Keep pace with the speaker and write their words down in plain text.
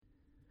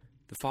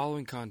The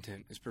following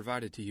content is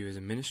provided to you as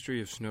a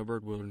ministry of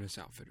Snowbird Wilderness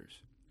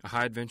Outfitters, a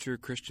high-adventure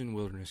Christian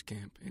wilderness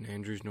camp in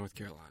Andrews, North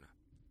Carolina.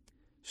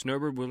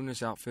 Snowbird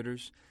Wilderness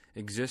Outfitters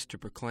exists to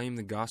proclaim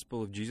the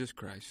gospel of Jesus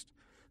Christ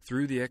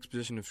through the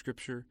exposition of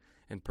Scripture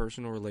and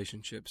personal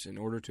relationships in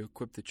order to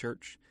equip the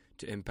church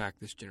to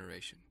impact this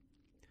generation.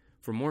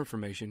 For more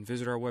information,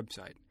 visit our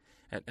website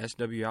at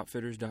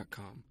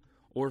swoutfitters.com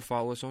or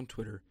follow us on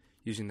Twitter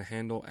using the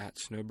handle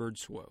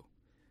 @SnowbirdSwo.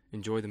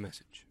 Enjoy the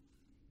message.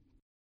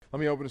 Let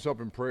me open us up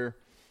in prayer,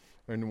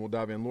 and then we'll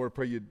dive in. Lord, I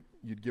pray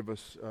you'd give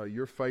us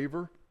your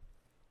favor.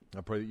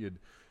 I pray that you'd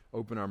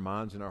open our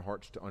minds and our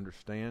hearts to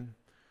understand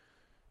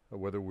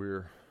whether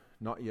we're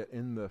not yet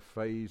in the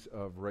phase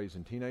of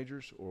raising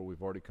teenagers, or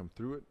we've already come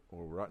through it,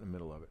 or we're right in the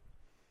middle of it.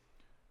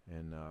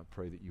 And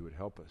pray that you would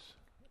help us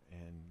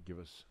and give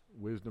us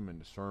wisdom and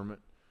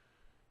discernment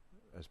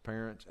as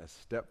parents, as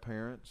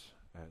step-parents,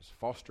 as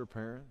foster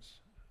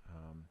parents.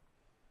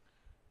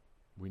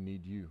 We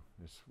need you.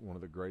 It's one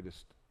of the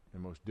greatest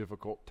and most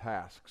difficult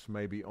tasks,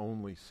 maybe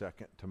only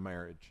second to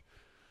marriage.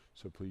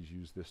 So please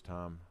use this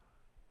time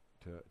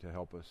to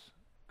help us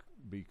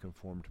be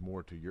conformed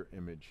more to your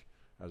image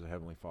as a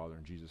Heavenly Father.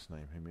 In Jesus'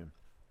 name, amen.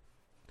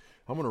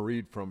 I'm going to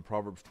read from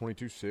Proverbs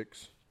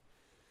 22:6.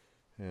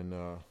 And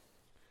now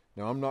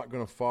I'm not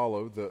going to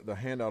follow. The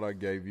handout I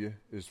gave you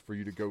is for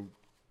you to go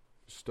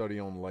study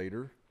on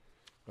later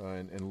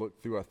and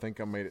look through. I think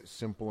I made it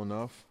simple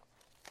enough.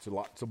 It's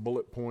lots of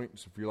bullet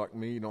points. If you're like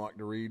me, you don't like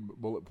to read, but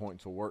bullet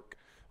points will work.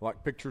 I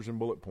like pictures and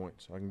bullet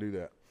points. I can do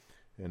that.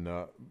 And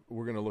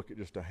we're going to look at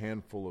just a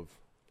handful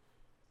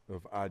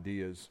of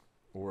ideas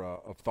or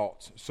of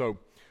thoughts. So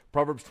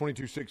Proverbs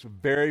 22:6,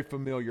 very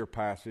familiar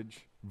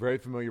passage, very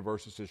familiar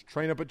verse. It says,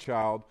 train up a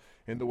child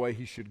in the way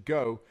he should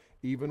go.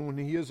 Even when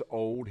he is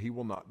old, he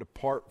will not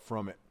depart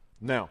from it.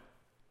 Now,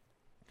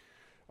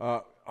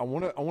 I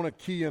want to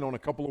key in on a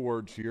couple of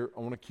words here.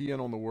 I want to key in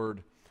on the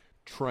word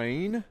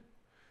train,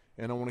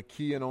 and I want to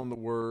key in on the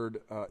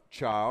word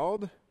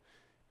child,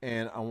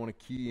 and I want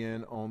to key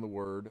in on the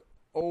word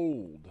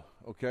old.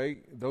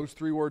 Okay? Those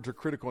three words are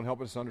critical in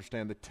helping us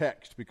understand the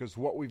text, because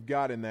what we've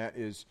got in that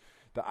is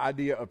the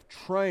idea of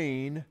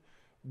train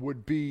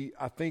would be,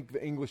 I think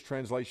the English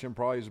translation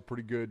probably is a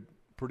pretty good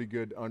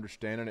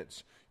understanding.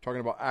 It's talking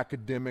about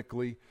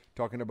academically,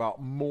 talking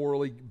about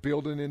morally,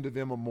 building into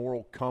them a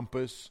moral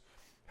compass,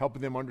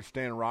 helping them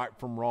understand right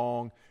from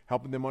wrong,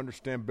 helping them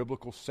understand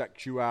biblical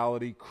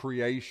sexuality,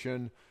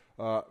 creation,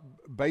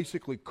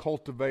 basically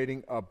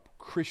cultivating a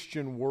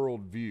Christian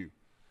worldview.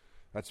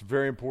 That's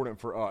very important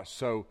for us.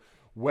 So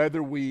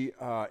whether we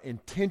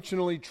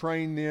intentionally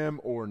train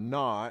them or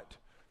not,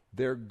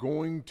 they're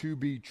going to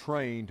be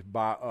trained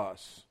by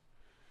us.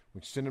 We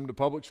can send them to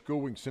public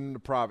school, we can send them to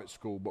private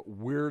school, but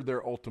we're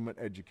their ultimate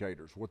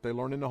educators. What they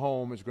learn in the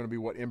home is going to be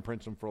what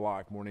imprints them for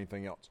life more than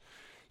anything else.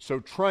 So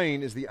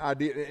train is the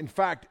idea. In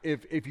fact,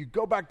 if you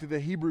go back to the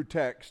Hebrew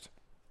text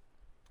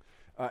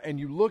and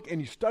you look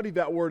and you study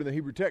that word in the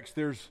Hebrew text,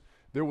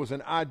 there was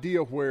an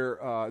idea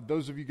where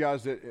those of you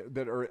guys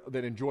that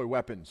enjoy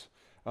weapons,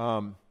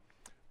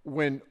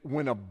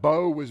 when a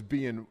bow was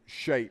being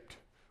shaped,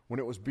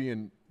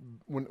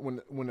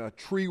 when a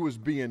tree was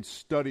being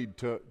studied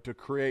to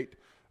create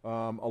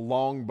a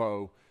long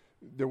bow,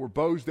 there were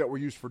bows that were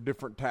used for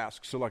different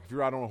tasks. So like if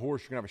you're out on a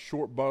horse, you're going to have a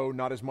short bow,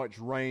 not as much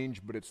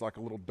range, but it's like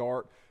a little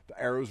dart.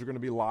 The arrows are going to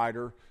be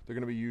lighter. They're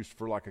going to be used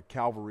for like a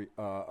cavalry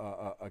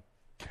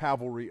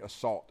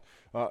assault.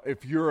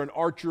 If you're an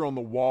archer on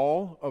the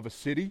wall of a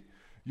city,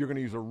 you're going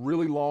to use a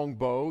really long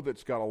bow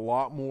that's got a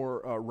lot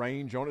more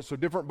range on it. So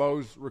different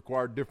bows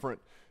require different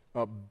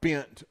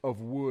bent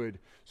of wood.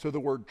 So the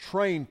word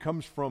train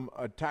comes from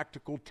a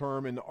tactical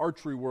term in the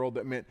archery world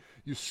that meant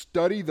you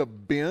study the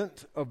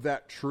bent of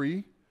that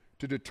tree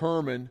to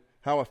determine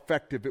how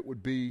effective it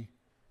would be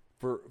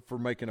for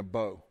making a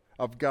bow.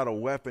 I've got a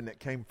weapon that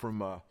came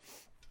from Africa.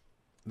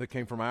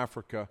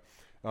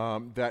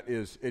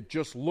 It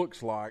just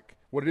looks like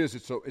what it is.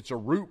 It's a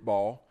root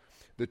ball.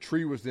 The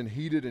tree was then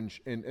heated,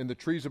 and the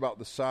tree's about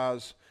the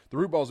size. The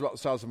root ball is about the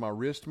size of my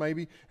wrist,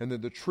 maybe, and then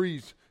the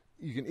trees.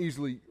 You can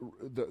easily,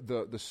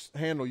 the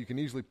handle, you can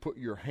easily put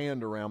your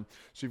hand around.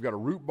 So you've got a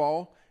root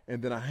ball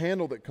and then a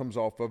handle that comes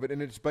off of it,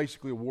 and it's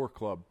basically a war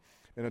club.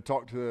 And I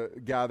talked to the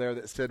guy there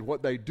that said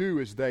what they do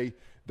is they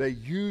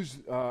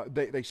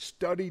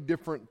study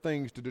different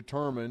things to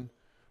determine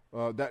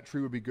that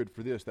tree would be good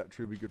for this, that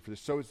tree would be good for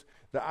this. So it's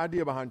the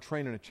idea behind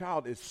training a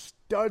child is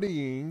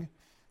studying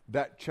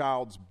that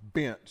child's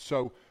bent.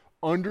 So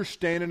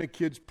understanding a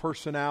kid's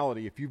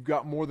personality. If you've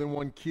got more than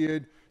one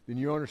kid, then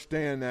you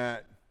understand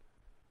that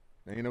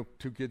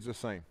two kids the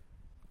same.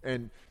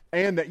 And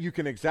that you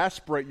can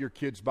exasperate your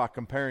kids by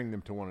comparing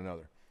them to one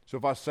another. So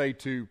if I say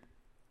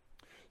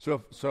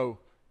so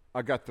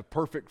I got the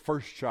perfect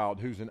first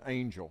child who's an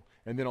angel,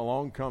 and then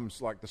along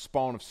comes like the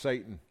spawn of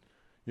Satan,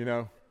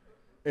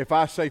 If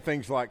I say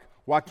things like,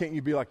 why can't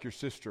you be like your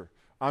sister?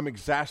 I'm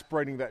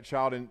exasperating that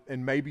child,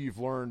 and maybe you've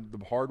learned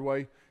the hard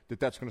way that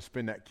that's going to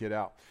spin that kid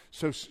out.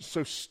 So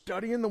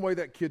studying the way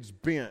that kid's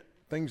bent,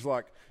 things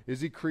like,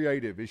 is he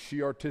creative? Is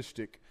she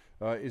artistic?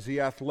 Is he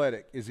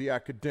athletic? Is he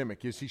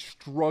academic? Is he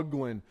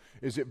struggling?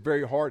 Is it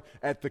very hard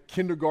at the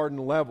kindergarten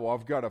level?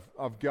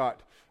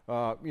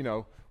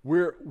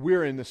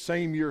 We're in the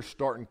same year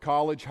starting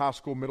college, high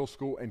school, middle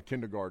school, and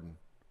kindergarten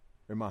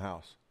in my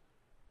house.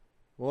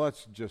 Well,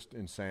 that's just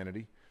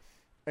insanity.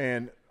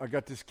 And I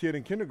got this kid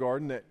in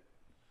kindergarten that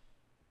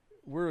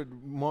we're a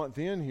month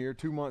in here,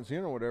 2 months in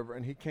or whatever,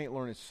 and he can't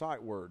learn his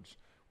sight words,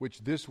 which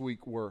this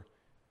week were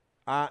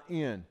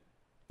I-N,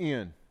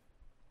 N,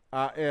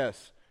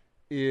 I-S,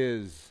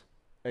 is,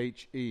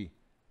 H-E,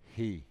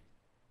 he.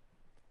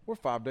 We're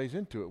 5 days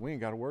into it. We ain't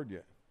got a word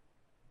yet.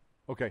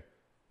 Okay,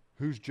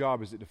 whose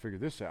job is it to figure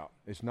this out?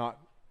 It's not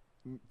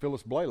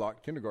Phyllis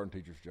Blaylock, kindergarten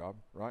teacher's job,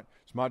 right?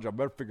 It's my job.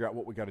 Better figure out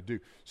what we got to do.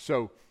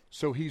 So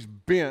he's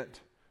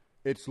bent.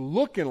 It's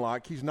looking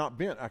like he's not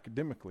bent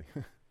academically.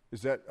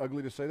 Is that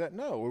ugly to say that?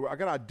 No. I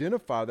got to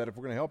identify that if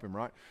we're going to help him,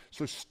 right?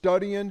 So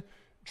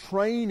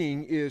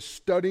training is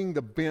studying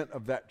the bent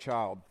of that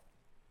child.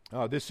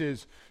 You've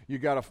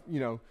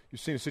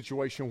seen a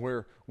situation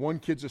where one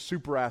kid's a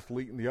super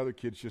athlete and the other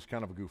kid's just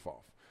kind of a goof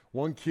off.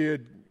 One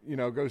kid,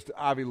 goes to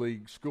Ivy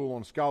League school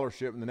on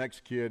scholarship, and the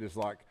next kid is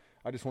like,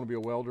 I just want to be a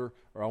welder,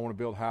 or I want to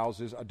build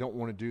houses. I don't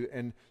want to do,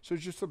 and so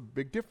it's just a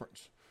big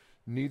difference.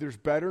 Neither's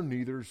better,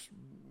 neither's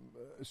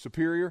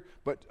superior,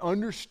 but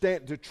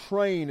to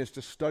train is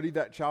to study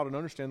that child and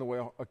understand the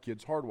way a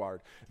kid's hardwired.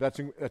 That's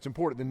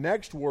important. The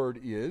next word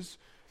is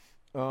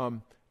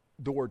the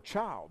word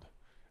child,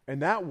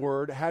 and that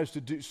word has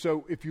to do.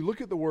 So if you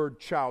look at the word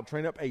child,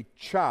 train up a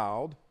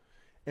child,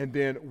 and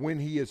then when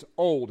he is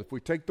old. If we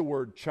take the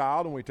word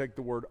child and we take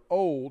the word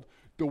old,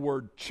 the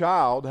word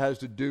child has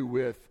to do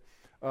with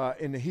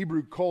in the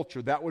Hebrew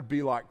culture that would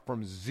be like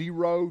from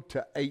 0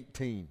 to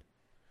 18.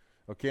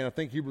 Okay, and I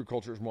think Hebrew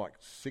culture is more like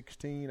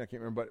 16, I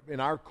can't remember, but in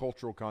our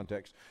cultural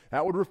context,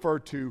 that would refer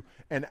to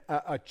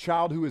a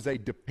child who is a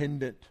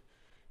dependent,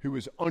 who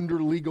is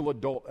under legal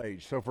adult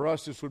age. So for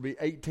us, this would be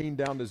 18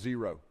 down to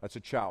 0. That's a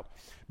child.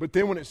 But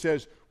then when it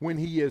says, when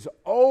he is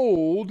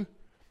old,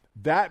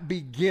 that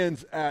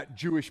begins at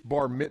Jewish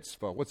bar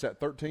mitzvah. What's that,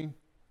 13?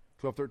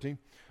 12, 13?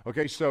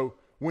 Okay, so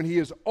when he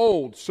is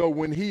old, so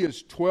when he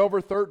is 12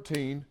 or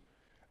 13,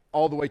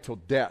 all the way till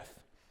death.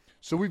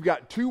 So we've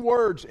got two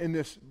words in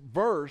this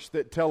verse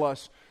that tell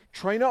us,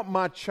 train up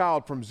my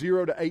child from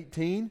 0 to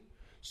 18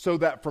 so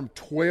that from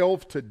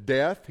 12 to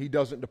death, he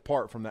doesn't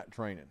depart from that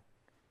training.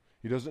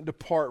 He doesn't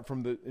depart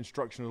from the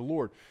instruction of the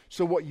Lord.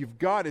 So what you've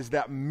got is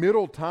that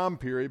middle time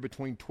period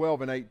between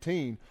 12 and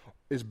 18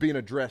 is being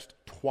addressed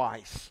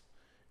twice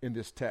in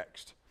this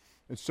text.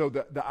 And so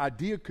the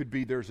idea could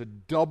be there's a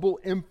double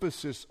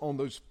emphasis on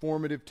those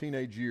formative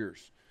teenage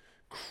years.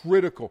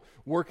 Critical.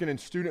 Working in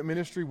student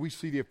ministry, we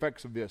see the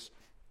effects of this.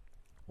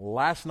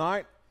 Last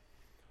night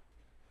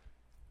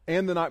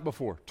and the night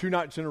before, 2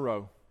 nights in a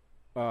row,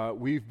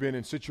 we've been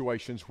in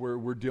situations where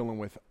we're dealing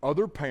with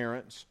other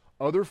parents,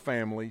 other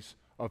families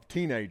of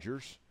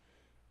teenagers,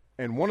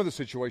 and one of the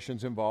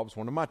situations involves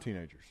one of my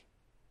teenagers.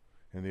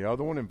 And the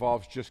other one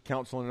involves just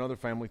counseling another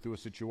family through a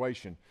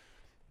situation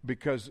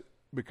because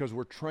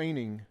we're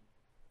training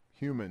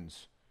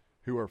humans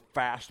who are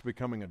fast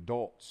becoming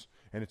adults,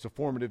 and it's a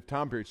formative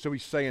time period. So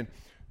he's saying,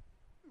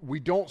 we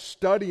don't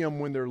study them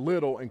when they're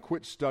little and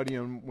quit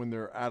studying them when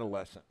they're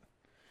adolescent.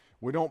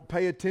 We don't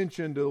pay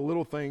attention to the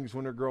little things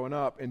when they're growing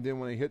up, and then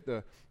when they hit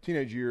the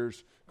teenage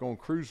years, go on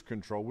cruise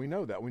control. We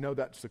know that. We know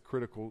that's the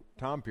critical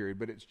time period,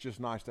 but it's just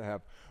nice to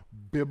have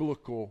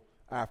biblical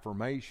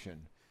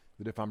affirmation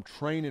that if I'm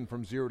training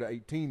from 0 to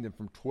 18, then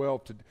from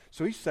 12 to...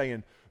 So he's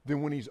saying,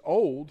 then when he's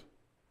old,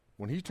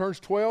 when he turns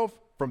 12,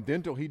 from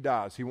then till he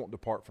dies, he won't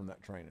depart from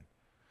that training.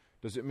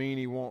 Does it mean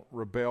he won't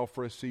rebel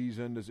for a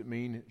season? Does it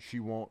mean she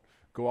won't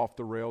go off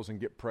the rails and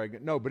get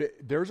pregnant? No, but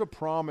there's a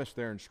promise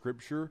there in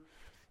Scripture,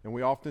 and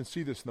we often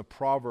see this in the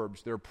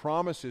Proverbs. There are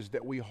promises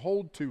that we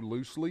hold to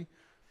loosely.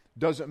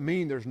 Doesn't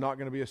mean there's not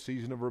going to be a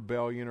season of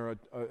rebellion or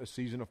a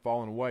season of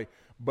falling away,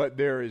 but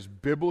there is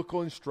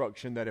biblical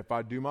instruction that if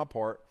I do my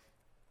part,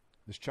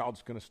 this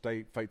child's going to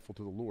stay faithful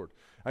to the Lord.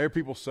 I hear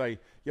people say,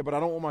 yeah, but I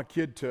don't want my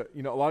kid to,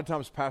 a lot of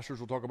times pastors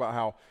will talk about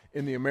how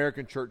in the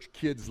American church,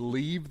 kids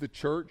leave the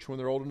church when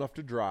they're old enough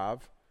to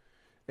drive.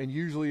 And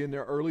usually in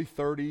their early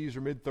 30s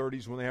or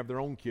mid-30s, when they have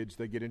their own kids,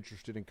 they get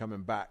interested in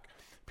coming back.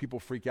 People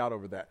freak out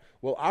over that.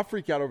 Well, I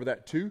freak out over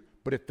that too,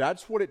 but if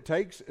that's what it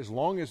takes, as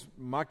long as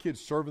my kid's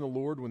serving the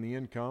Lord when the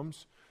end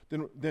comes,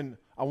 then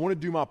I want to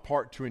do my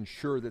part to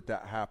ensure that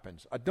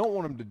happens. I don't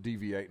want them to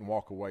deviate and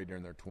walk away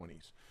during their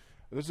 20s.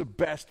 This is the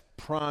best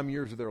prime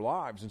years of their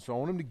lives, and so I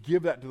want them to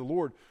give that to the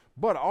Lord,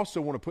 but I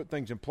also want to put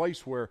things in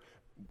place where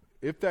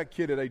if that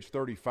kid at age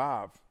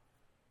 35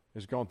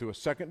 has gone through a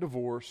second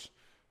divorce,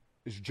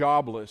 is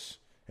jobless,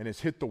 and has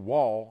hit the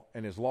wall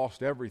and has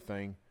lost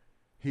everything,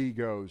 he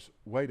goes,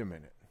 wait a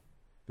minute.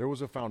 There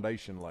was a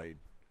foundation laid.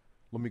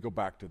 Let me go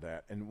back to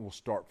that, and we'll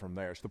start from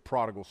there. It's the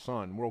prodigal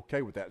son. We're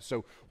okay with that.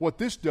 So what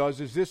this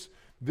does is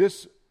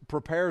this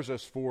prepares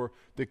us for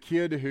the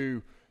kid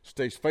who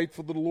stays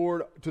faithful to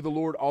the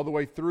Lord all the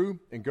way through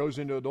and goes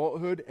into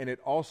adulthood, and it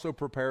also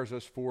prepares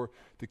us for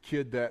the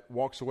kid that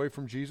walks away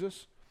from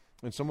Jesus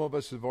And some of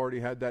us have already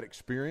had that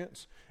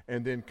experience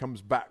and then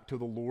comes back to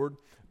the Lord.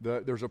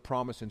 There's a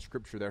promise in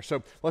Scripture there.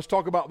 So let's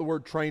talk about the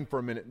word train for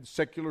a minute.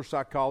 Secular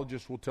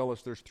psychologists will tell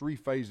us there's 3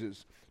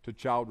 phases to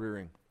child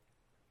rearing.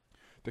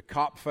 The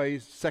COP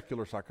phase,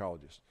 secular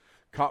psychologists.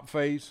 COP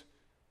phase,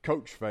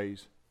 coach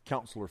phase,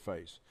 counselor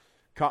phase.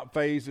 COP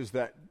phase is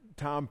that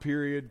time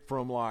period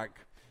from like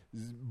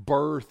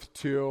birth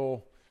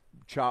till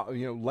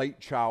late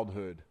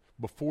childhood,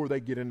 before they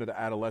get into the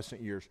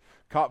adolescent years.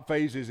 COP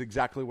phase is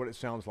exactly what it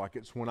sounds like.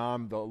 It's when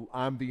I'm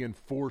the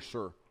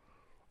enforcer.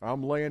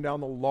 I'm laying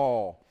down the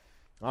law.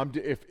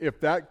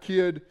 If that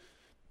kid,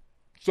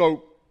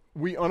 so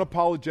we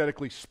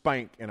unapologetically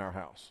spank in our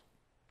house.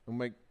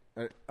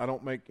 I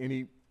don't make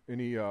any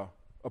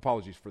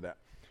apologies for that.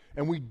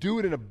 And we do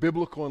it in a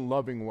biblical and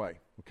loving way.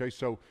 Okay,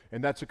 so,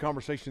 and that's a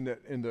conversation that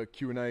in the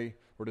Q&A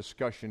or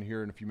discussion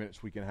here in a few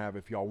minutes we can have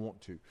if y'all want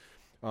to.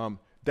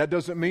 That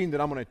doesn't mean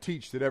that I'm going to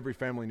teach that every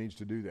family needs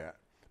to do that.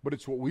 But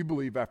it's what we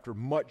believe after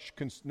much,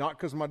 not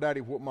because my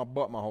daddy whooped my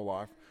butt my whole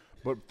life,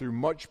 but through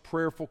much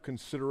prayerful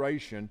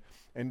consideration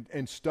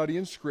and study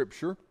in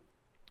Scripture,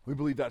 we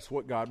believe that's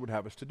what God would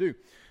have us to do.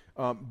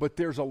 But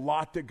there's a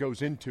lot that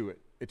goes into it.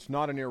 It's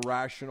not an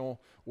irrational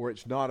or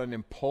it's not an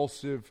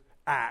impulsive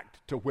act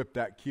to whip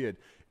that kid.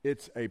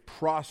 It's a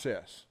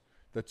process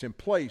that's in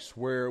place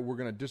where we're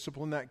going to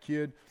discipline that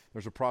kid.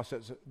 There's a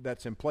process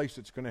that's in place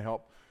that's going to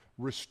help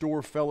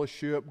restore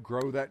fellowship,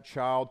 grow that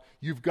child.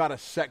 You've got a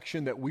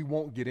section that we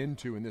won't get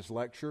into in this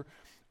lecture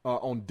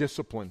on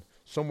discipline.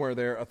 Somewhere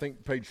there, I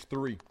think page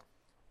 3.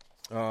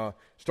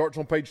 Starts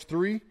on page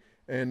 3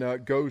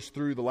 and goes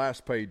through the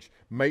last page.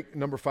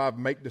 Number 5,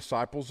 make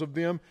disciples of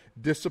them.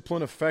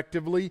 Discipline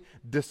effectively,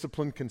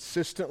 discipline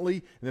consistently.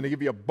 And then they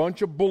give you a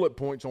bunch of bullet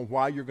points on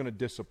why you're going to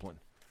discipline.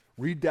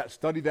 Read that,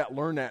 study that,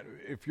 learn that.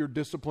 If you're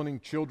disciplining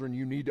children,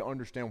 you need to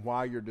understand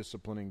why you're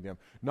disciplining them.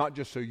 Not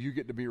just so you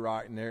get to be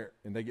right and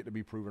they get to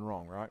be proven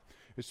wrong, right?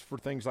 It's for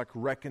things like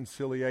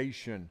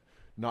reconciliation,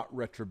 not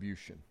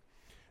retribution.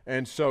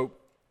 And so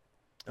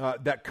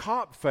that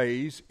COP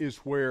phase is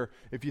where,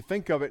 if you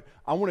think of it,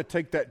 I want to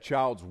take that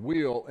child's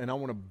will and I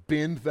want to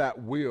bend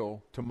that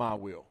will to my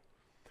will.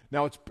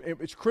 Now,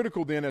 it's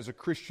critical then as a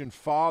Christian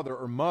father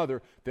or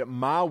mother that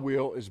my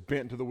will is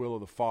bent to the will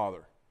of the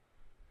Father.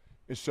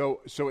 So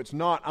it's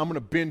not, I'm going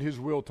to bend his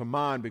will to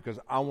mine because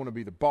I want to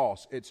be the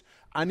boss. It's,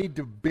 I need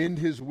to bend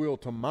his will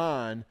to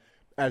mine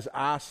as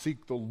I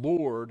seek the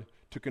Lord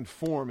to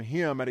conform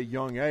him at a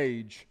young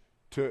age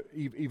to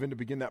even to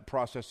begin that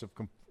process of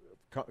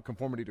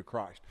conformity to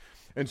Christ.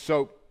 And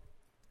so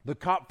the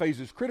COP phase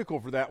is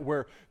critical for that,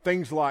 where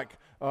things like,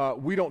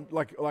 we don't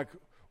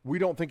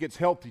think it's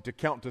healthy to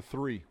count to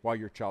 3 while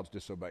your child's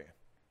disobeying,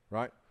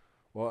 right?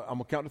 Well, I'm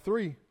going to count to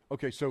 3.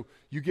 Okay, so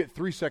you get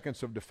 3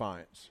 seconds of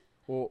defiance.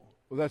 Well,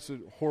 that's a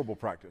horrible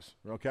practice,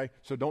 okay?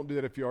 So don't do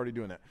that if you're already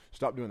doing that.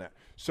 Stop doing that.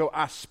 So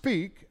I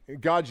speak.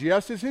 God's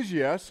yes is his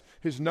yes.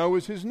 His no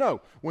is his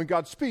no. When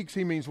God speaks,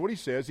 he means what he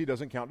says. He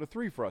doesn't count to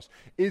 3 for us.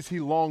 Is he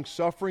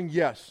long-suffering?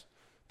 Yes.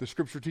 The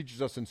Scripture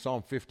teaches us in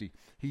Psalm 50.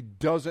 He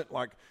doesn't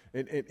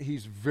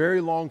he's very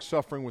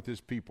long-suffering with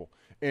his people.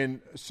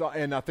 And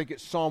I think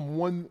it's Psalm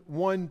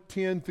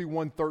 110 through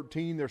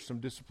 113, there's some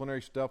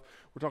disciplinary stuff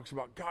where it talks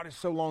about God is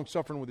so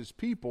long-suffering with his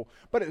people,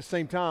 but at the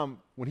same time,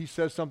 when he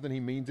says something, he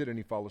means it and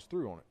he follows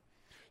through on it.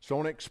 So I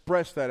want to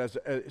express that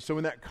so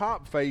in that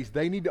COP phase,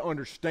 they need to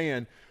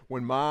understand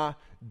when my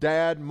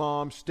dad,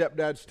 mom,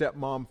 stepdad,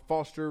 stepmom,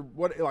 foster,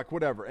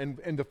 whatever.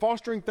 And the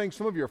fostering thing,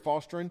 some of you are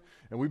fostering,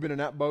 and we've been in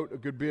that boat a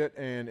good bit,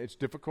 and it's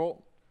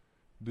difficult,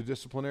 the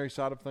disciplinary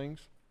side of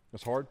things.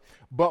 It's hard.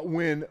 But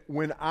when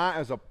I,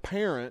 as a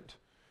parent,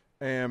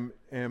 am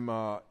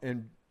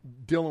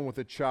dealing with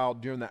a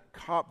child during that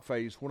COP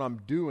phase, what I'm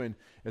doing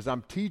is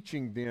I'm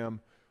teaching them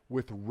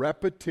with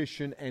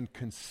repetition and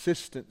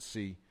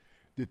consistency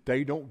that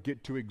they don't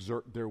get to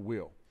exert their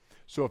will.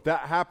 So if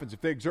that happens,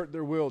 if they exert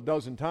their will a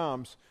dozen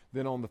times,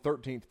 then on the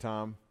 13th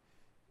time,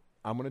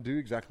 I'm going to do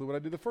exactly what I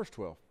did the first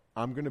 12.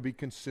 I'm going to be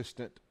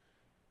consistent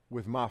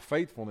with my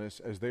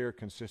faithfulness as they are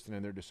consistent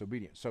in their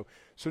disobedience.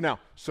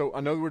 So I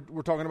know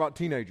we're talking about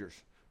teenagers,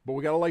 but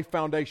we got to lay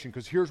foundation,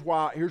 because here's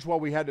why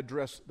we had to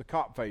address the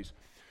COP phase.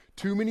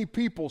 Too many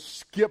people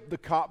skip the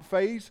COP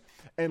phase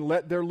and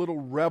let their little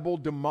rebel,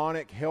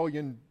 demonic,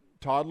 hellion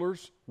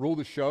toddlers rule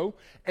the show,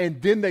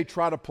 and then they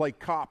try to play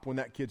cop when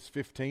that kid's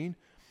 15,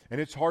 and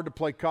it's hard to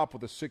play cop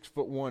with a 6'1",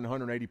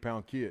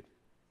 180-pound kid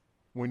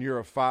when you're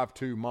a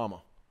 5'2"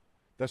 mama.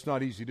 That's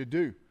not easy to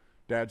do.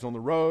 Dad's on the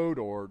road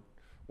or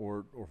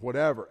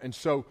whatever. And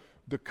so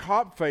the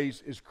COP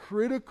phase is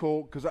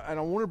critical, and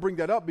I want to bring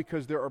that up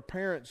because there are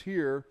parents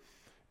here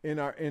in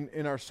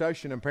our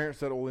session, and parents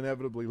that will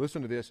inevitably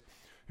listen to this,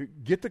 who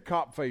get the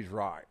COP phase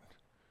right,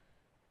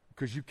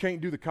 because you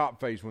can't do the COP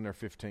phase when they're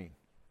 15.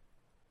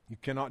 You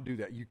cannot do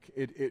that.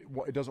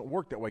 It doesn't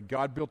work that way.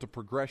 God built a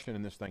progression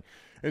in this thing.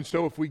 And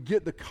so if we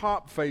get the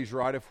COP phase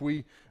right, if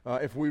we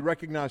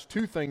recognize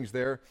 2 things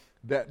there,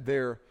 that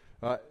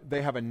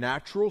they have a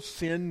natural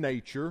sin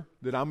nature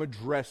that I'm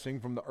addressing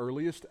from the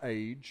earliest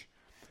age.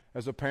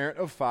 As a parent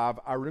of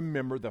 5, I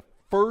remember the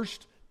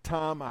first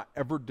time I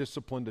ever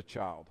disciplined a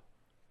child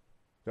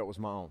that was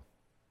my own.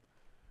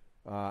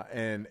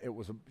 And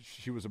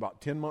she was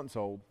about 10 months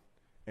old,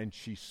 and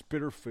she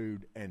spit her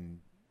food and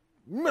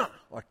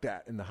like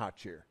that in the high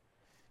chair.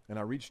 And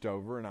I reached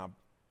over and I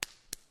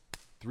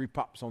 3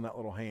 pops on that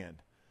little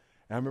hand.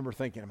 And I remember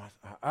thinking,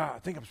 I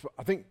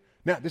think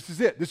now this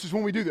is it. This is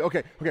when we do this.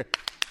 Okay.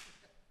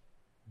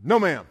 No,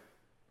 ma'am.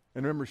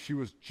 And remember, she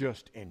was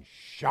just in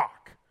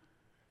shock.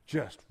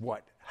 Just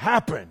what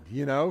happened,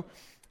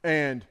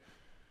 And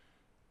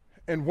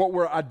what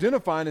we're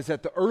identifying is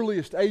at the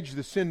earliest age,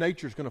 the sin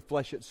nature is going to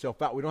flesh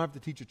itself out. We don't have to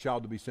teach a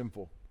child to be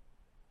sinful.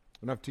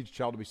 We don't have to teach a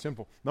child to be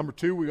sinful. Number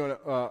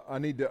 2, I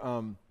need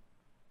to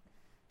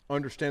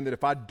understand that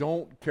if I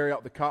don't carry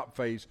out the cop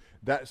phase,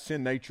 that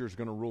sin nature is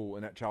going to rule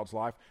in that child's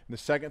life. And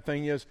the second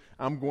thing is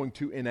I'm going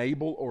to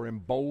enable or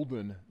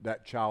embolden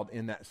that child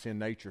in that sin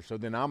nature. So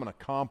then I'm an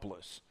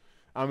accomplice.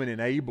 I'm an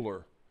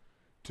enabler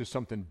to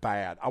something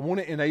bad. I want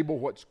to enable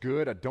what's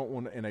good. I don't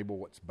want to enable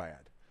what's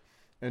bad.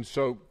 And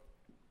so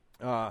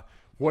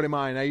what am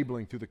I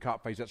enabling through the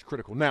cop phase? That's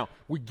critical. Now,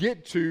 we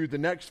get to the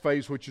next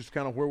phase, which is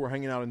kind of where we're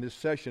hanging out in this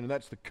session, and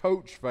that's the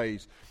coach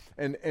phase.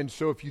 And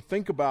so if you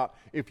think about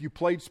if you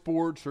played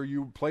sports or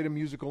you played a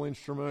musical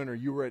instrument or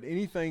you were at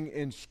anything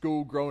in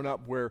school growing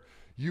up where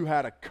you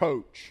had a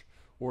coach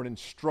or an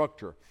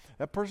instructor,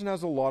 that person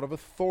has a lot of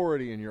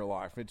authority in your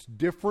life. It's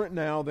different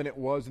now than it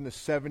was in the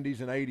 70s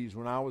and 80s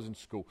when I was in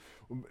school.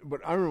 But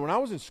I remember when I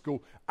was in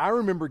school, I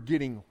remember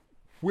getting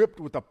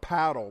whipped with a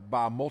paddle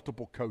by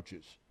multiple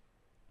coaches.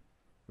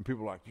 And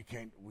people are like,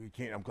 we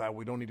can't, I'm glad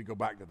we don't need to go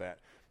back to that.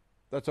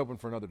 That's open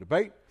for another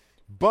debate.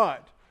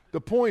 But the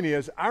point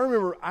is, I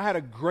remember I had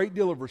a great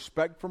deal of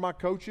respect for my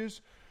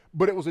coaches,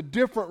 but it was a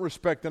different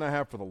respect than I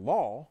have for the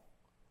law.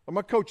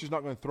 My coach is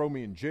not going to throw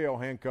me in jail,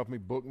 handcuff me,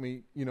 book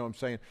me, you know what I'm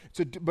saying?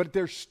 But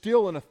there's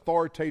still an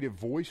authoritative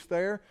voice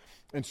there.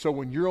 And so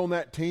when you're on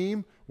that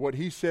team, what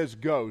he says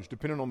goes,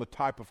 depending on the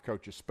type of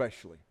coach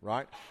especially,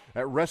 right?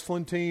 That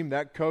wrestling team,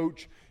 that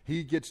coach,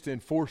 he gets to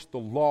enforce the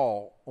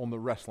law on the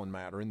wrestling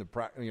mat or in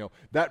the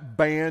that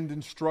band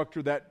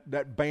instructor,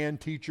 that band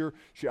teacher.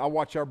 I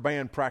watch our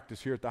band practice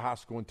here at the high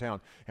school in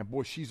town, and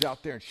boy, she's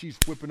out there and she's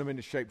whipping them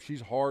into shape.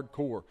 She's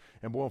hardcore,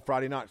 and boy, on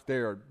Friday nights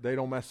they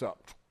don't mess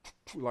up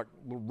like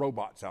little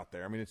robots out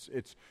there. I mean,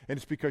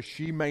 it's because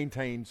she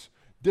maintains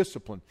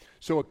discipline.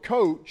 So a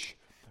coach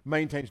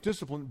maintains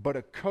discipline, but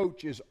a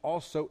coach is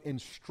also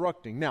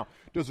instructing. Now,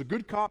 does a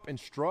good cop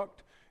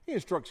instruct? He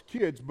instructs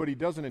kids, but he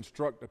doesn't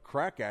instruct a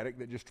crack addict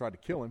that just tried to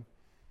kill him,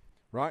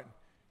 right?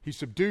 He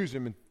subdues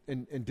him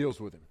and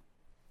deals with him.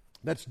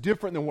 That's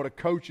different than what a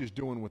coach is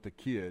doing with a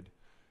kid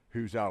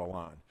who's out of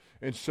line.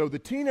 And so the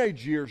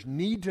teenage years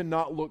need to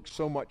not look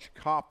so much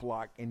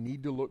cop-like and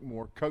need to look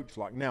more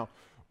coach-like. Now,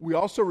 we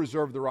also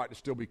reserve the right to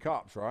still be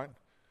cops, right?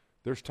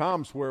 There's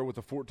times where with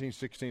a 14,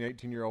 16,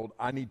 18-year-old,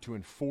 I need to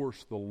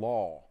enforce the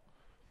law.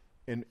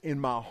 And in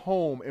my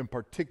home in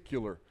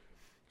particular,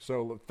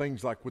 so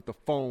things like with the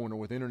phone or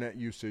with internet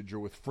usage or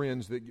with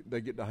friends that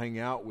they get to hang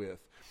out with.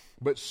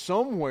 But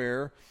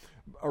somewhere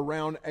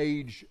around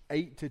age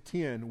 8 to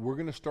 10, we're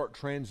going to start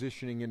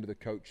transitioning into the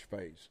coach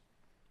phase.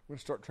 We're going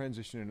to start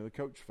transitioning into the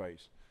coach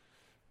phase.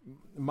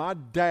 My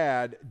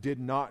dad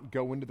did not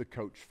go into the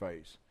coach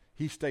phase.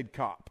 He stayed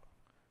cop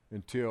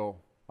until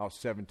I was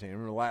 17. I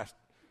remember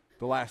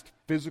the last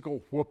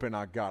physical whooping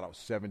I got, I was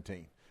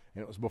 17.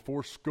 And it was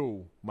before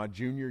school, my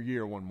junior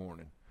year one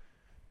morning.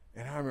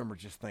 And I remember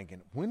just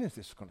thinking, when is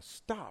this going to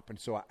stop? And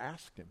so I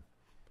asked him.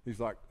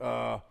 He's like,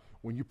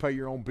 when you pay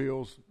your own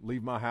bills,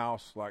 leave my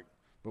house. But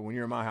when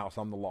you're in my house,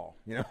 I'm the law.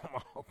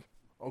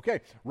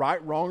 Okay,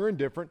 right, wrong, or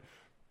indifferent.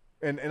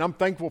 And I'm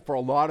thankful for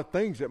a lot of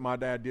things that my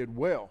dad did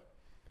well.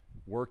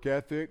 Work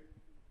ethic,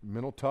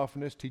 mental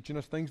toughness, teaching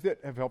us things that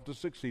have helped us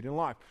succeed in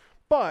life.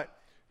 But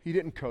he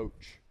didn't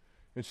coach.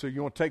 And so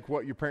you want to take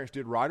what your parents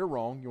did right or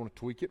wrong, you want to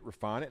tweak it,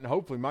 refine it, and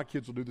hopefully my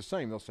kids will do the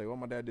same. They'll say, well,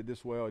 my dad did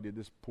this well, I did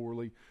this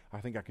poorly, I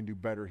think I can do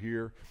better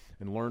here,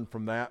 and learn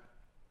from that.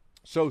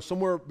 So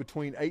somewhere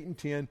between 8 and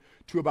 10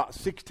 to about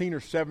 16 or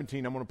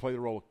 17, I'm going to play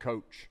the role of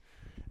coach.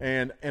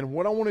 And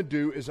what I want to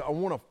do is I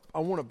want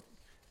to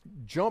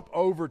jump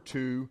over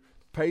to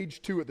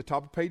page 2, at the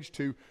top of page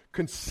 2,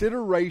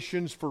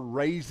 considerations for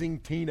raising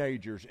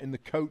teenagers in the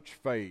coach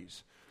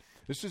phase.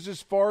 This is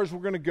as far as we're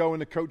going to go in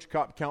the coach,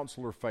 cop,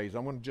 counselor phase.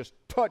 I'm going to just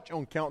touch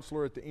on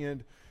counselor at the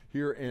end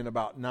here in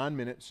about 9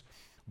 minutes.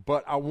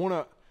 But I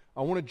want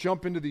to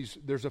jump into these.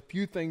 There's a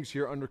few things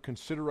here under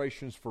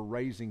considerations for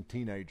raising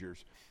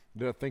teenagers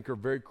that I think are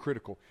very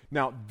critical.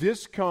 Now,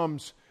 this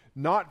comes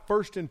not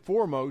first and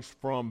foremost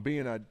from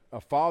being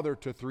a father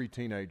to 3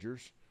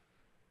 teenagers.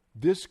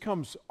 This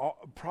comes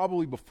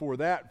probably before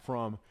that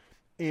from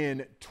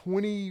in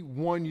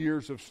 21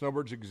 years of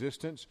Snowbird's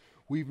existence,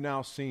 we've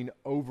now seen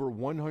over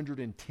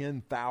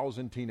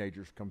 110,000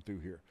 teenagers come through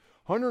here.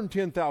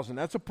 110,000,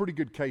 that's a pretty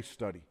good case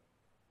study.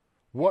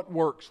 What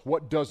works?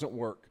 What doesn't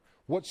work?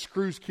 What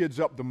screws kids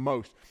up the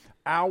most?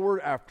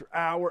 Hour after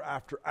hour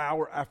after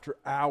hour after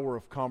hour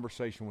of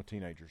conversation with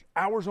teenagers.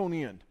 Hours on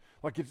end.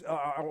 Like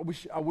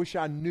I wish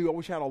I knew. I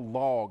wish I had a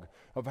log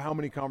of how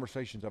many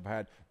conversations I've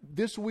had.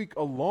 This week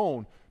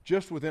alone,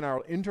 just within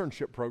our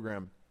internship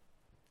program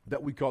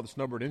that we call the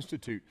Snowbird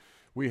Institute,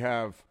 we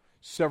have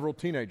several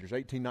teenagers,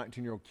 18,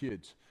 19-year-old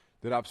kids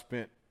that I've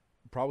spent,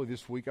 probably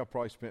this week, I've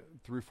probably spent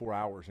 3 or 4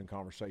 hours in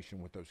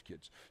conversation with those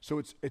kids. So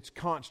it's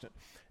constant.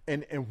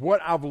 And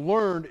what I've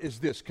learned is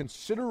this: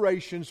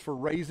 considerations for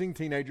raising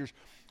teenagers,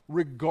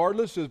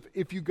 regardless of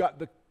if you got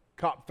the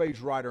cop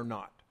phase right or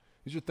not.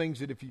 These are things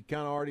that if you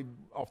kind of already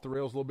off the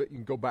rails a little bit, you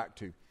can go back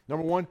to.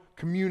 Number one,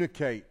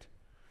 communicate.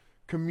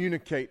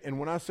 Communicate. And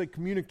when I say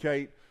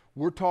communicate,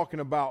 we're talking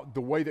about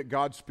the way that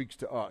God speaks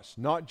to us,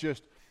 not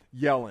just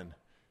yelling,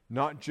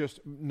 not the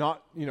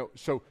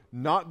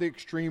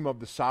extreme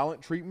of the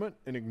silent treatment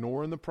and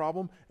ignoring the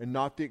problem, and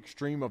not the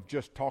extreme of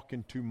just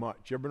talking too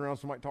much. You ever been around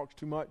somebody that talks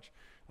too much?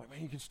 Like,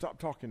 man, you can stop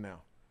talking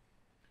now.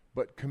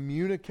 But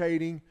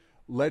communicating,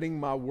 letting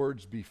my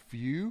words be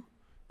few,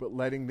 but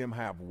letting them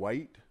have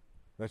weight.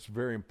 That's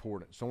very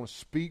important. So I want to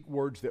speak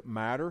words that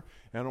matter,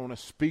 and I want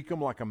to speak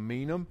them like I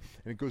mean them.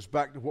 And it goes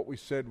back to what we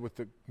said with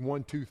the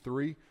 1, 2,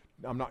 3.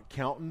 I'm not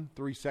counting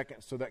 3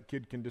 seconds so that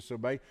kid can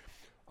disobey.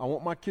 I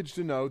want my kids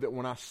to know that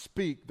when I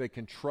speak, they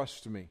can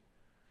trust me.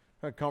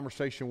 I had a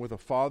conversation with a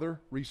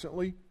father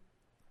recently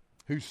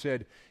who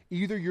said,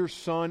 either your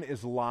son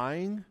is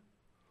lying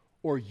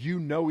or you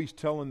know he's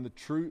telling the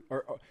truth.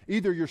 Or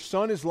either your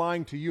son is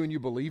lying to you and you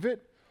believe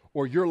it,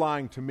 or you're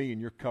lying to me and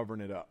you're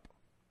covering it up.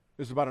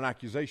 This is about an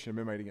accusation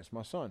been made against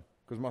my son,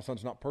 because my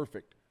son's not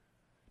perfect.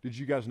 Did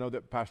you guys know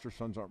that pastor's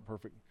sons aren't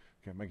perfect?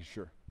 Okay, making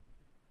sure.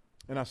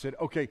 And I said,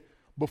 okay,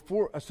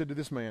 I said to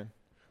this man,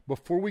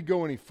 before we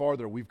go any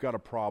farther, we've got a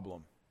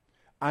problem.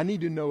 I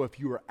need to know if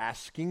you are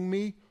asking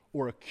me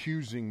or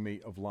accusing me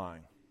of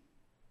lying.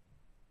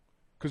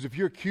 Because if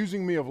you're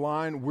accusing me of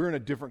lying, we're in a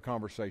different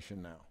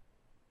conversation now.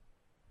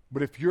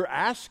 But if you're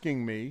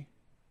asking me,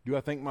 do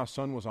I think my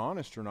son was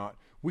honest or not,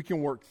 we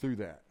can work through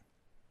that.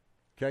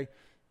 Okay?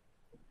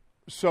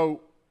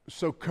 So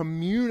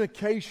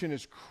communication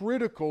is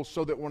critical,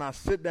 so that when I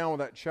sit down with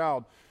that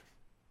child,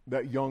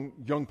 that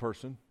young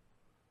person,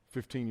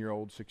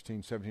 15-year-old,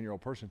 16,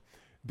 17-year-old person,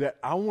 that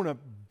I want to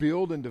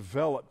build and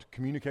develop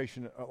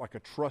communication, like a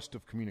trust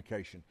of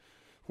communication,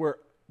 where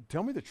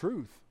tell me the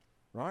truth,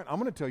 right? I'm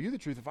going to tell you the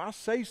truth. If I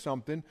say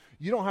something,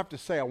 you don't have to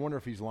say, I wonder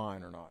if he's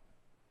lying or not.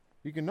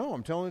 You can know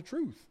I'm telling the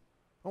truth.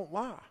 I don't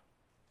lie.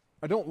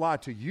 I don't lie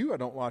to you. I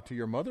don't lie to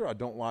your mother. I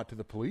don't lie to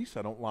the police.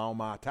 I don't lie on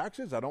my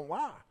taxes. I don't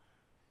lie.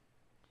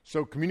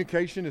 So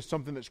communication is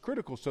something that's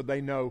critical, so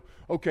they know,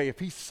 okay, if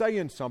he's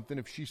saying something,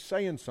 if she's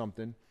saying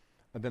something,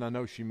 then I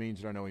know she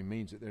means it, I know he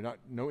means it. They're not,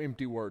 no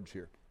empty words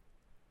here.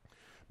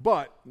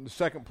 But the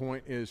second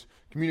point is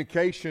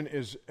communication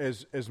is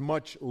as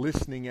much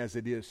listening as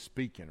it is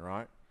speaking,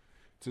 right?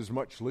 It's as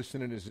much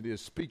listening as it is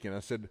speaking.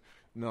 I said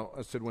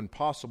when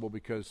possible,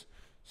 because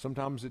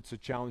sometimes it's a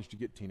challenge to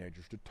get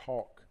teenagers to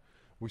talk.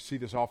 We see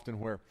this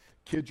often where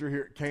kids are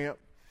here at camp,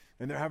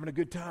 and they're having a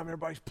good time.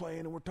 Everybody's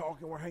playing, and we're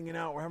talking, we're hanging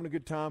out, we're having a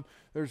good time.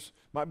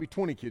 Might be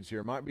 20 kids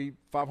here, might be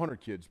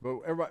 500 kids,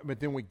 but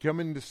then we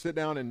come in to sit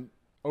down and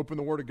open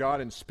the Word of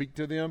God and speak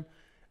to them,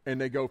 and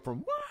they go from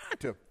what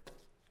to,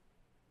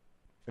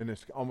 and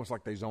it's almost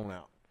like they zone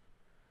out.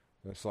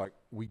 It's like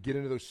we get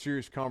into those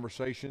serious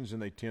conversations,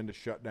 and they tend to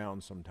shut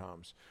down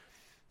sometimes.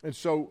 And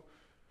so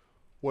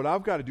what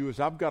I've got to do is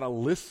I've got to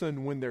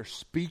listen when they're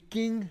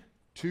speaking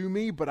to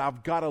me, but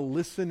I've got to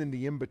listen in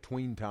the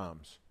in-between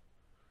times.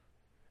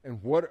 And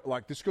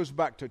this goes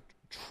back to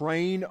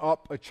train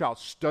up a child,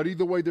 study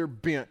the way they're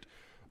bent,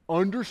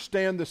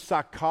 understand the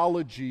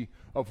psychology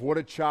of what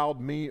a child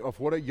means, of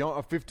what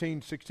a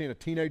 15, 16, a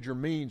teenager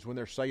means when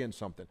they're saying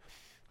something.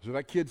 So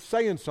that kid's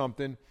saying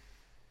something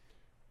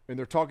and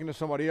they're talking to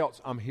somebody else,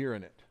 I'm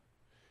hearing it.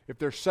 If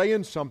they're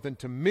saying something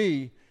to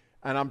me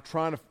and I'm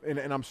trying to,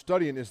 and I'm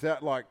studying, is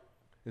that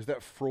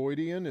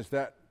Freudian?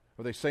 Are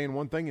they saying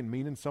one thing and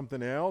meaning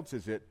something else?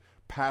 Is it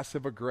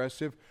passive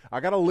aggressive?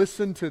 I got to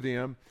listen to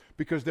them,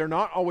 because they're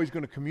not always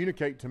going to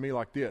communicate to me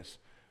like this.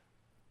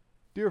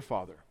 Dear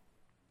Father,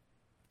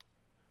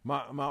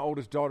 my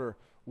oldest daughter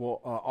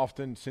will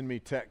often send me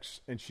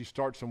texts, and she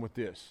starts them with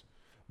this: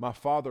 my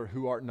Father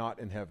who art not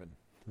in heaven.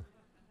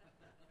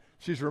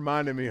 She's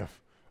reminding me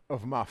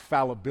of my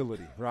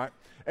fallibility, right?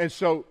 And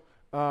so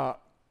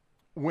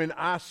when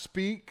I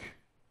speak,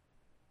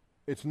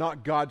 it's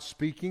not God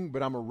speaking,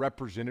 but I'm a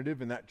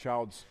representative in that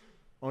child's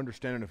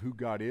understanding of who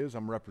God is.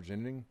 I'm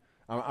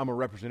a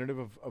representative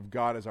of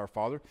God as our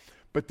Father.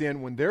 But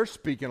then when they're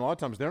speaking, a lot of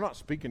times they're not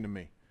speaking to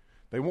me.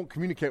 They won't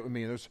communicate with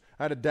me. And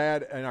I had a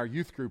dad in our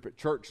youth group at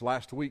church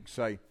last week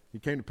say, he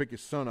came to pick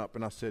his son up,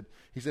 and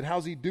he said,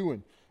 how's he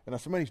doing? And I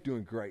said, man, he's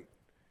doing great.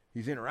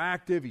 He's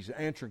interactive. He's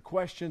answering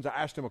questions. I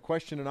asked him a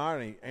question tonight,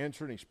 and he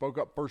answered, and he spoke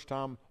up first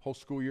time whole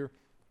school year.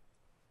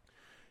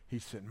 He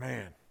said,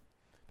 man,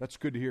 that's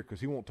good to hear,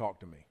 because he won't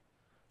talk to me.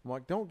 I'm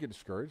like, don't get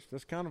discouraged.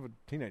 That's kind of a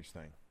teenage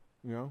thing.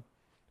 You know,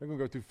 they're going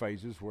to go through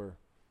phases where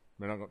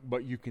they're not going,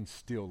 but you can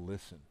still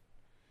listen.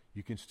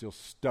 You can still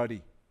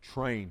study,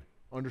 train,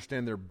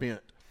 understand their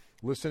bent.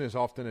 Listen as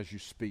often as you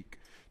speak.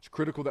 It's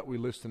critical that we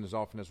listen as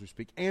often as we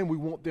speak, and we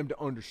want them to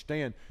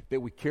understand that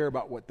we care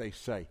about what they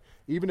say.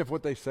 Even if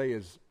what they say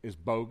is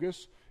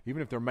bogus,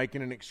 even if they're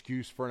making an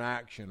excuse for an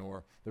action,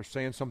 or they're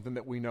saying something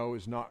that we know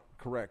is not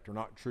correct or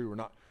not true or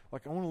not,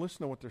 like, I want to listen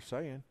to what they're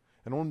saying.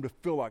 And I want them to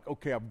feel like,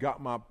 okay, I've got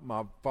my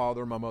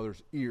father, my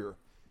mother's ear.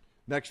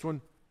 Next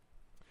one,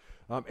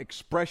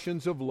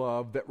 expressions of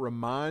love that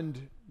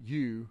remind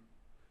them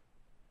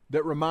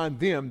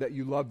that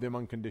you love them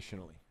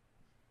unconditionally.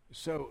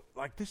 So,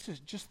 like, this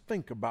is, just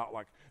think about,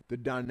 like, the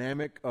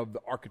dynamic of the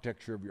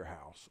architecture of your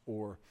house,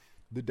 or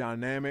the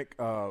dynamic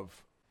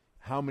of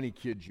how many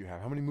kids you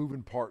have, how many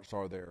moving parts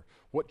are there,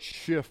 what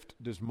shift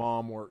does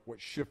mom work, what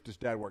shift does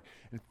dad work,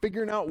 and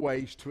figuring out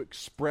ways to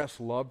express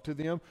love to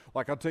them.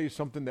 Like, I'll tell you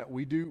something that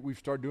we've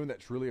started doing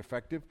that's really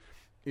effective,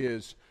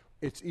 is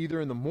it's either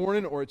in the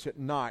morning or it's at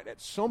night. At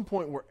some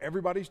point where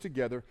everybody's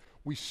together,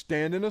 we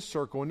stand in a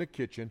circle in the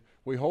kitchen,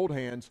 we hold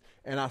hands,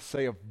 and I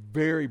say a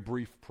very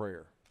brief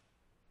prayer.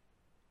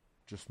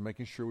 Just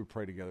making sure we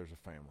pray together as a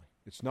family.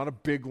 It's not a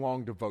big,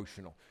 long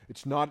devotional.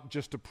 It's not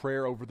just a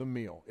prayer over the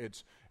meal.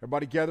 It's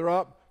everybody gather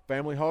up,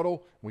 family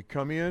huddle. We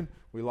come in,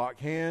 we lock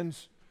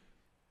hands,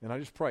 and I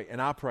just pray. And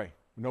I pray.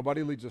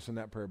 Nobody leads us in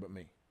that prayer but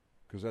me,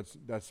 because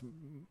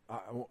I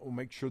will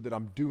make sure that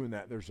I'm doing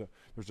that. There's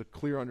a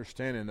clear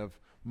understanding of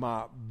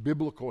my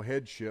biblical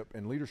headship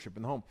and leadership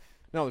in the home.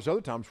 Now, there's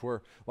other times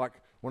where, like,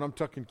 when I'm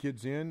tucking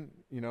kids in,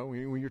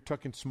 when you're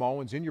tucking small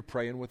ones in, you're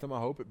praying with them, I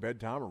hope, at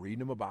bedtime, or reading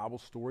them a Bible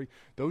story.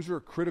 Those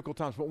are critical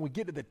times. But when we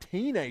get to the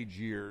teenage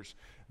years,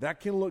 that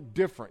can look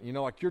different.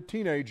 Like, your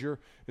teenager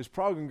is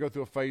probably going to go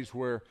through a phase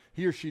where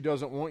he or she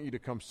doesn't want you to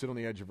come sit on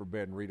the edge of her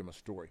bed and read them a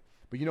story.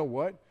 But you know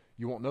what?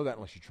 You won't know that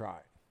unless you try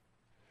it.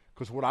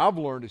 Because what I've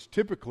learned is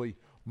typically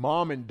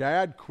mom and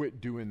dad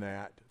quit doing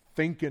that,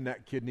 thinking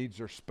that kid needs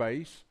their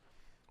space.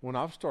 When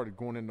I've started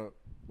going into,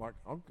 I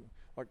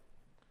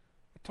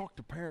talk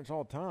to parents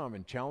all the time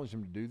and challenge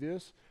them to do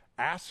this.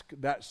 Ask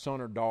that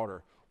son or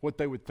daughter what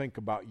they would think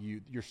about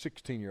you, your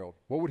 16-year-old.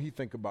 What would he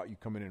think about you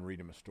coming in and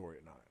reading him a story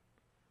at night?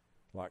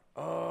 Like,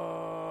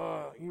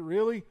 you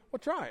really? Well,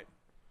 try it.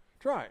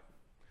 Try it.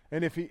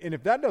 And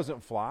if that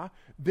doesn't fly,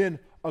 then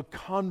a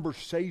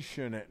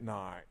conversation at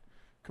night.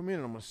 Come in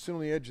and I'm going to sit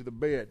on the edge of the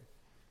bed.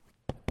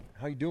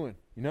 How you doing?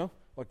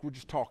 Like, we're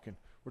just talking.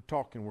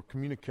 We're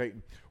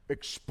communicating.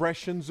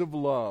 Expressions of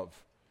love.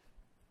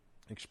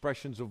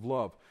 Expressions of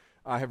love.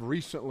 I have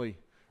recently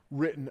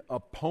written a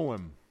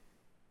poem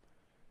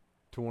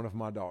to one of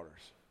my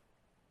daughters,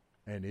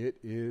 and it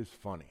is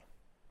funny.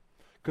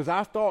 Because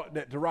I thought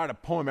that to write a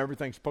poem,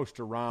 everything's supposed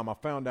to rhyme. I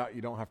found out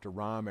you don't have to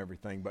rhyme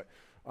everything, but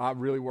I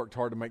really worked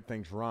hard to make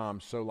things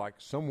rhyme. So, like,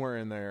 somewhere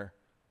in there,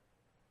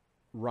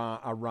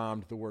 I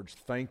rhymed the words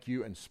thank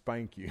you and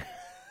spank you.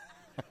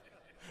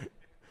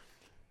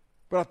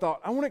 But I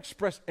thought, I want to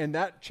express, and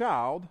that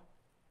child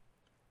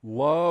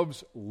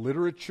loves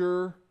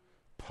literature,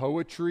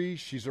 poetry.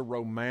 She's a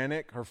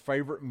romantic. Her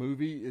favorite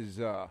movie is,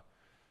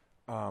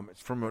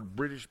 it's from a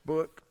British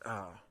book,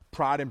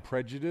 Pride and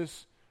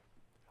Prejudice.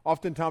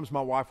 Oftentimes my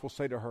wife will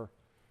say to her,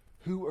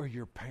 who are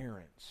your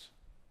parents?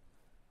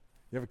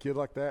 You have a kid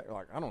like that? You're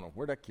like, I don't know.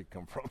 Where'd that kid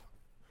come from?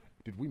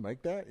 Did we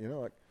make that?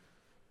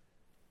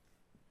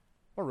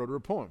 I wrote her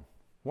a poem.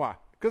 Why?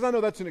 Because I know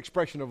that's an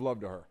expression of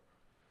love to her.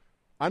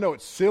 I know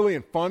it's silly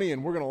and funny,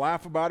 and we're going to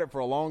laugh about it for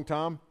a long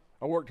time.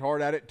 I worked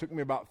hard at it. It took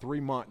me about 3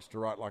 months to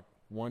write like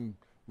one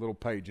little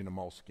page in a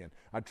Moleskine.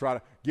 I'd try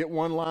to get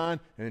one line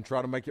and then try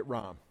to make it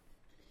rhyme.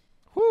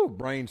 Whew,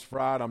 brain's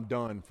fried. I'm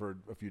done for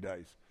a few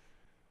days.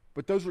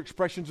 But those are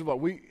expressions of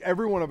love.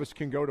 Every one of us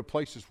can go to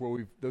places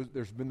where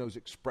there's been those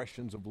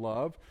expressions of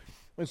love.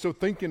 And so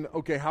thinking,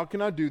 okay, how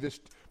can I do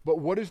this? But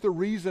what is the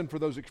reason for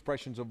those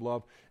expressions of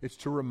love? It's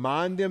to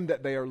remind them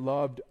that they are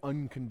loved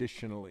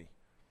unconditionally.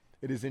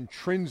 It is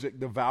intrinsic.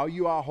 The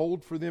value I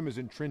hold for them is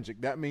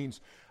intrinsic. That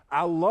means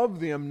I love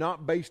them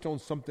not based on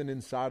something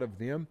inside of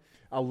them.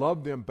 I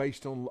love them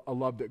based on a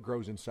love that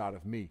grows inside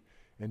of me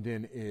and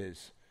then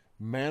is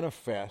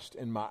manifest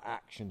in my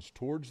actions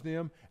towards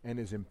them and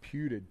is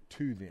imputed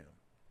to them.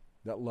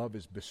 That love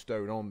is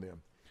bestowed on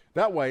them.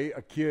 That way,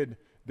 a kid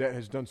that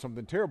has done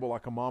something terrible,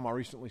 like a mom I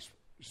recently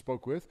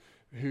spoke with,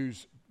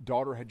 whose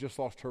daughter had just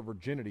lost her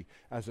virginity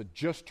as a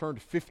just turned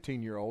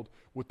 15-year-old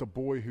with a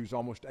boy who's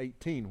almost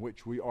 18,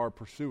 which we are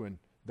pursuing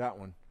that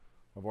one.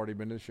 I've already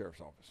been to the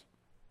sheriff's office.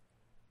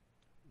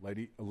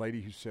 A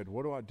lady who said,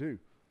 what do I do?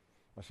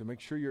 I said,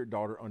 make sure your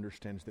daughter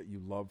understands that you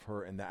love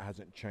her and that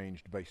hasn't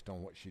changed based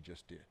on what she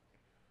just did.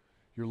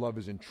 Your love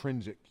is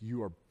intrinsic.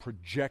 You are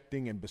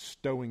projecting and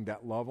bestowing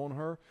that love on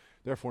her.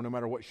 Therefore, no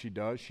matter what she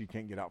does, she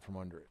can't get out from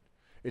under it.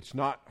 It's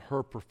not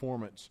her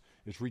performance.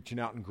 It's reaching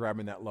out and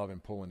grabbing that love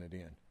and pulling it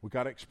in. We've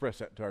got to express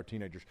that to our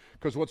teenagers.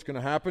 Because what's going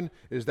to happen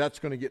is that's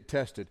going to get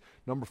tested.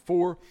 Number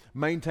 4,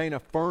 maintain a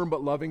firm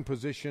but loving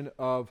position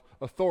of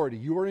authority.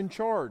 You are in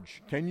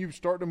charge. Can you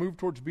start to move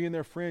towards being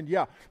their friend?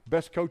 Yeah.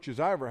 Best coaches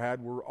I ever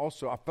had were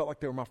also, I felt like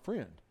they were my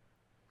friend.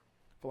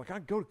 I felt like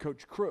I'd go to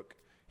Coach Crook.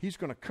 He's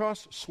going to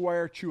cuss,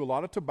 swear, chew a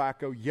lot of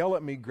tobacco, yell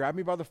at me, grab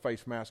me by the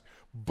face mask,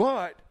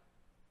 but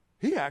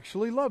he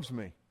actually loves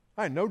me.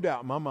 I had no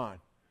doubt in my mind.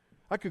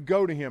 I could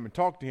go to him and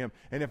talk to him,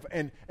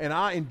 and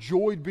I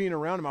enjoyed being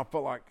around him. I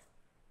felt like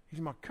he's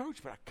my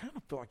coach, but I kind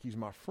of feel like he's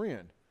my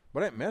friend.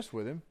 But I didn't mess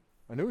with him.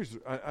 I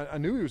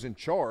knew he was in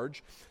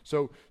charge.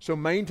 So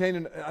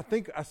maintaining. I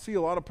think I see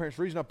a lot of parents.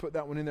 The reason I put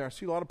that one in there, I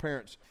see a lot of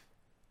parents,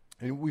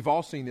 and we've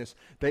all seen this.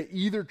 They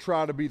either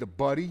try to be the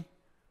buddy,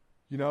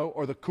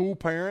 or the cool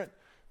parent.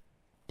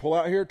 Pull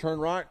out here, turn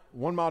right.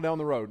 1 mile down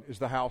the road is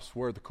the house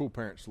where the cool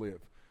parents live.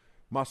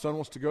 My son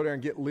wants to go there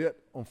and get lit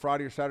on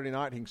Friday or Saturday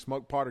night. He can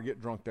smoke pot or get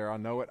drunk there. I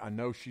know it. I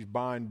know she's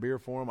buying beer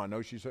for him. I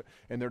know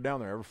and they're down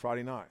there every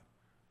Friday night.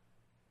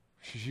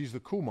 She's the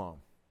cool mom.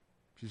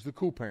 She's the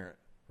cool parent,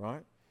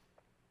 right?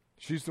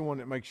 She's the one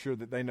that makes sure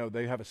that they know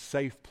they have a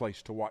safe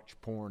place to watch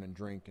porn and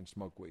drink and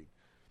smoke weed.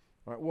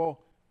 All right,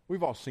 well,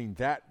 we've all seen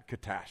that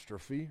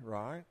catastrophe,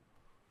 right?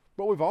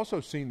 But we've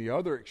also seen the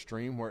other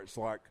extreme where it's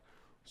like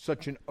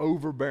such an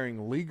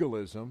overbearing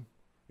legalism,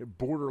 it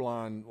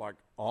borderline like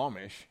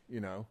Amish,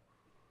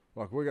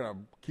 Like we're going to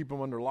keep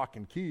them under lock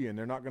and key and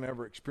they're not going to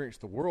ever experience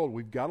the world.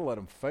 We've got to let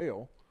them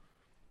fail.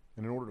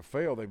 And in order to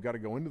fail, they've got to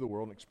go into the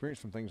world and experience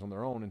some things on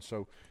their own. And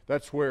so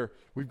that's where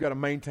we've got to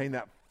maintain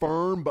that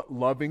firm but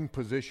loving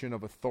position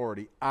of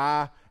authority.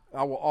 I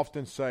will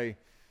often say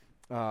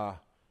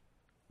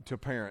to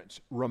parents,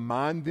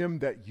 remind them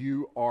that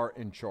you are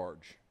in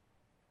charge.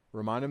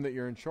 Remind them that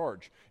you're in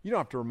charge. You don't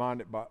have to remind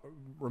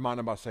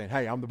them by saying,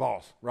 "Hey, I'm the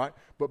boss," right?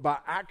 But by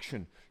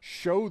action,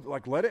 show,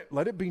 let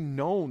it be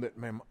known that,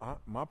 man,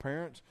 my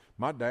parents,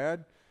 my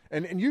dad,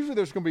 and usually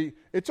there's going to be,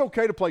 it's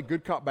okay to play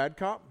good cop, bad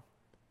cop,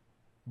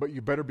 but you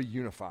better be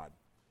unified.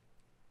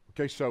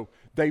 Okay, so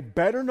they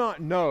better not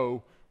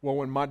know, well,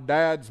 when my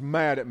dad's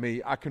mad at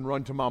me, I can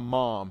run to my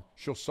mom.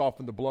 She'll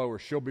soften the blow or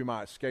she'll be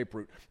my escape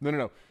route.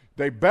 No.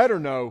 They better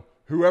know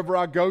whoever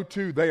I go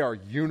to, they are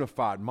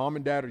unified. Mom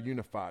and dad are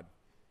unified.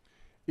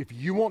 If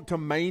you want to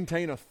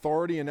maintain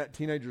authority in that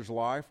teenager's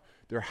life,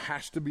 there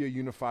has to be a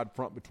unified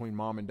front between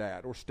mom and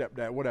dad or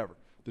stepdad, whatever,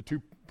 the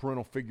two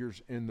parental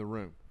figures in the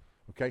room.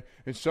 Okay?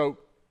 And so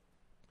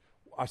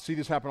I see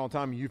this happen all the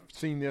time. You've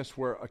seen this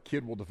where a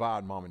kid will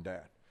divide mom and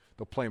dad.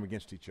 They'll play them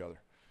against each other.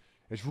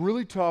 It's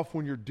really tough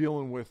when you're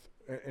dealing with,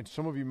 and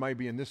some of you may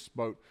be in this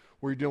boat,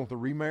 where you're dealing with a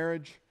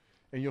remarriage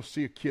and you'll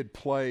see a kid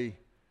play,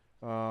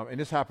 and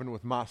this happened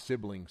with my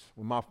siblings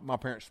when my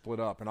parents split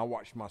up and I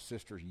watched my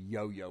sisters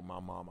yo-yo my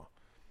mama.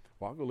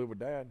 Well, I'll go live with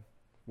dad.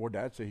 Or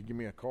dad said he'd give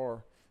me a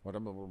car,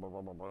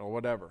 or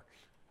whatever.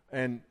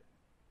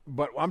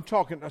 But I'm not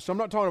talking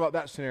about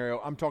that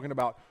scenario. I'm talking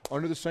about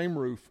under the same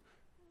roof,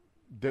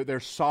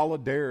 there's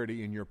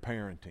solidarity in your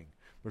parenting.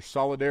 There's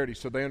solidarity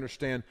so they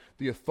understand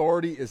the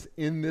authority is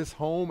in this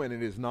home and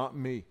it is not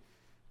me.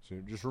 So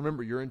just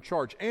remember you're in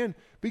charge and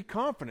be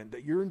confident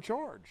that you're in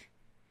charge.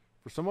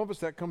 For some of us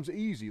that comes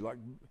easy. Like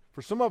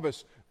for some of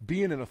us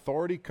being an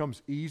authority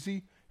comes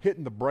easy.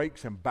 Hitting the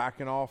brakes and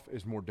backing off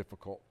is more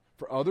difficult.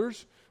 For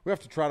others, we have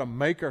to try to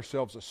make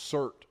ourselves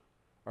assert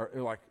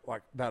like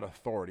that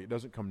authority. It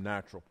doesn't come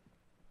natural.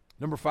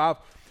 Number 5,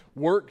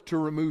 work to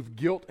remove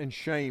guilt and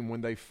shame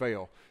when they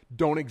fail.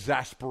 Don't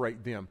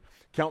exasperate them.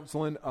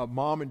 Counseling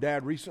mom and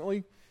dad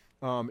recently.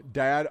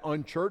 Dad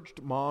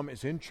unchurched, mom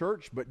is in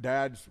church, but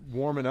dad's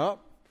warming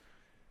up.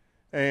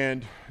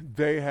 And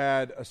they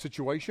had a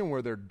situation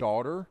where their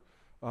daughter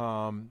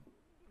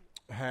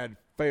had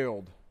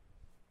failed,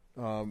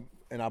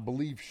 and I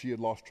believe she had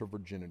lost her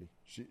virginity.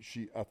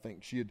 I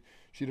think she'd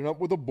ended up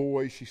with a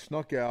boy. She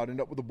snuck out,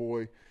 ended up with a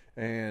boy,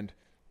 and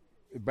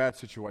a bad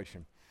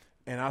situation.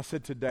 And I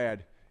said to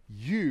Dad,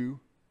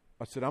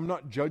 I'm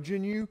not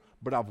judging you,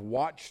 but I've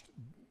watched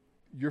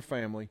your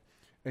family,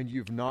 and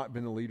you've not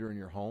been the leader in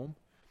your home,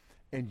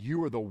 and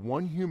you are the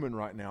one human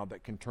right now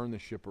that can turn the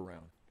ship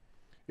around.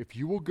 If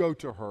you will go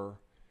to her,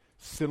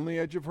 sit on the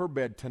edge of her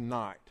bed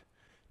tonight.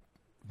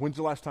 When's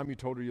the last time you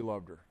told her you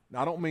loved her?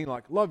 Now, I don't mean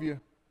like love you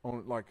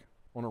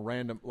on a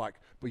random,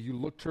 but you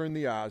looked her in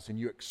the eyes and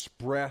you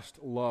expressed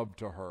love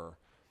to her,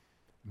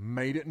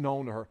 made it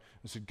known to her,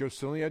 and said, go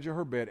sit on the edge of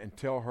her bed and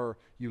tell her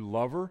you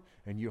love her,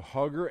 and you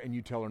hug her, and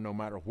you tell her no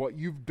matter what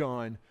you've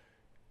done,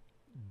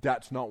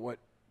 that's not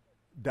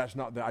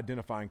the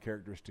identifying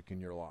characteristic in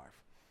your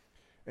life.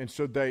 And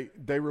so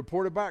they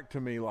reported back to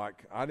me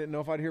like, I didn't know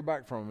if I'd hear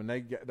back from them,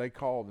 and they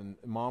called, and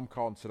mom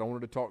called and said, I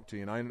wanted to talk to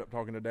you, and I ended up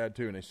talking to dad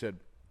too, and they said,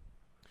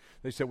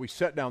 we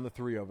sat down, the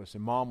three of us,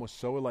 and mom was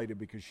so elated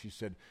because she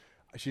said,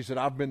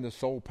 I've been the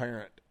sole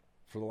parent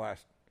for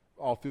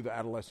all through the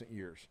adolescent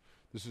years.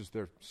 This is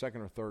their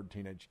second or third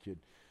teenage kid.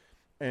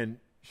 And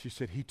she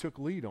said, he took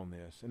lead on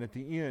this. And at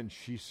the end,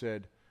 she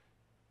said,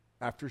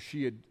 after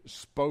she had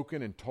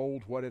spoken and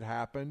told what had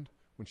happened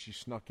when she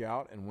snuck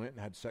out and went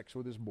and had sex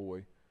with his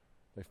boy,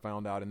 they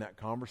found out in that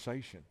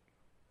conversation.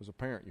 As a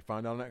parent, you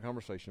find out in that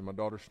conversation, my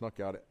daughter snuck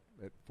out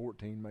at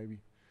 14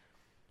 maybe,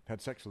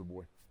 had sex with a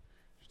boy.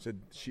 She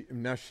said,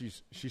 now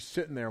she's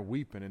sitting there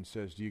weeping and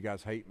says, do you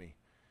guys hate me?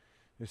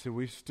 They said,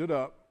 we stood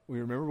up, we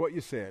remembered what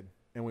you said,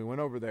 and we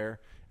went over there,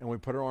 and we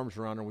put our arms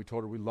around her, and we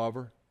told her we love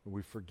her, and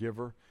we forgive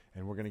her,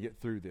 and we're going to get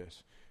through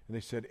this. And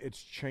they said,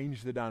 it's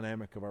changed the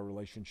dynamic of our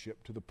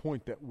relationship to the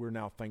point that we're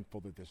now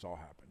thankful that this all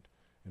happened.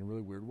 in a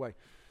really weird way.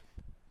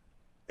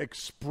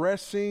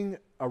 Expressing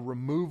a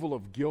removal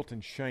of guilt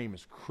and shame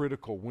is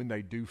critical when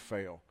they do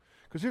fail.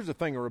 Because here's the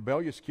thing, a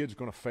rebellious kid's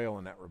going to fail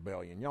in that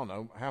rebellion. Y'all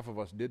know, half of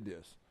us did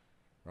this,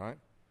 right?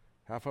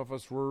 Half of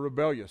us were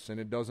rebellious, and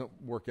it doesn't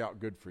work out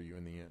good for you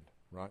in the end,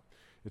 right?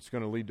 It's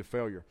going to lead to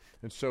failure.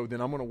 And so then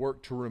I'm going to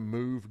work to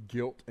remove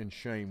guilt and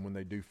shame when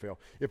they do fail.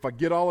 If I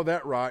get all of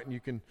that right, and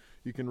you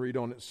can read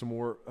on it some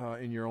more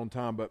in your own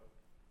time, but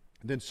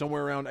then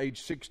somewhere around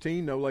age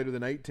 16, no later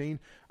than 18,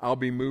 I'll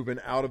be moving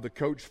out of the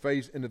coach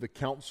phase into the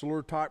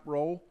counselor type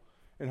role,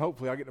 and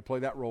hopefully I get to play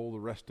that role the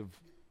rest of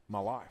my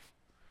life.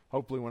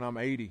 Hopefully when I'm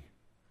 80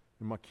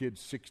 and my kid's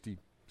 60,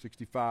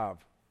 65,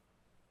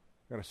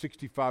 got a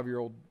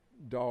 65-year-old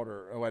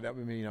daughter. Oh, wait, that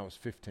would mean I was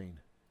 15.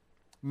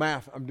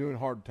 Math, I'm doing a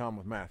hard time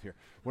with math here.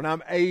 When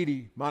I'm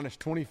 80 minus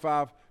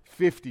 25,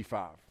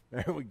 55.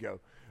 There we go.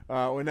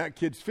 When that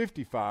kid's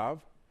 55,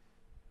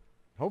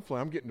 hopefully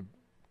I'm getting to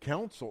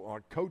counsel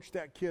or coach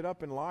that kid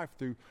up in life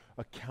through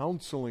a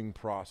counseling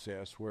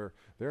process where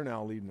they're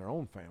now leading their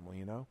own family,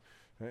 you know.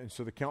 And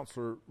so the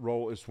counselor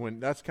role is when,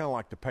 that's kind of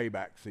like the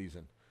payback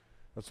season.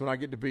 That's when I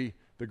get to be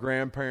the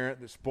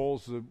grandparent that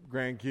spoils the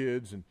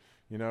grandkids and,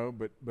 you know,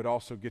 but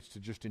also gets to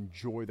just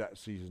enjoy that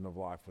season of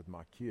life with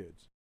my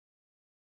kids.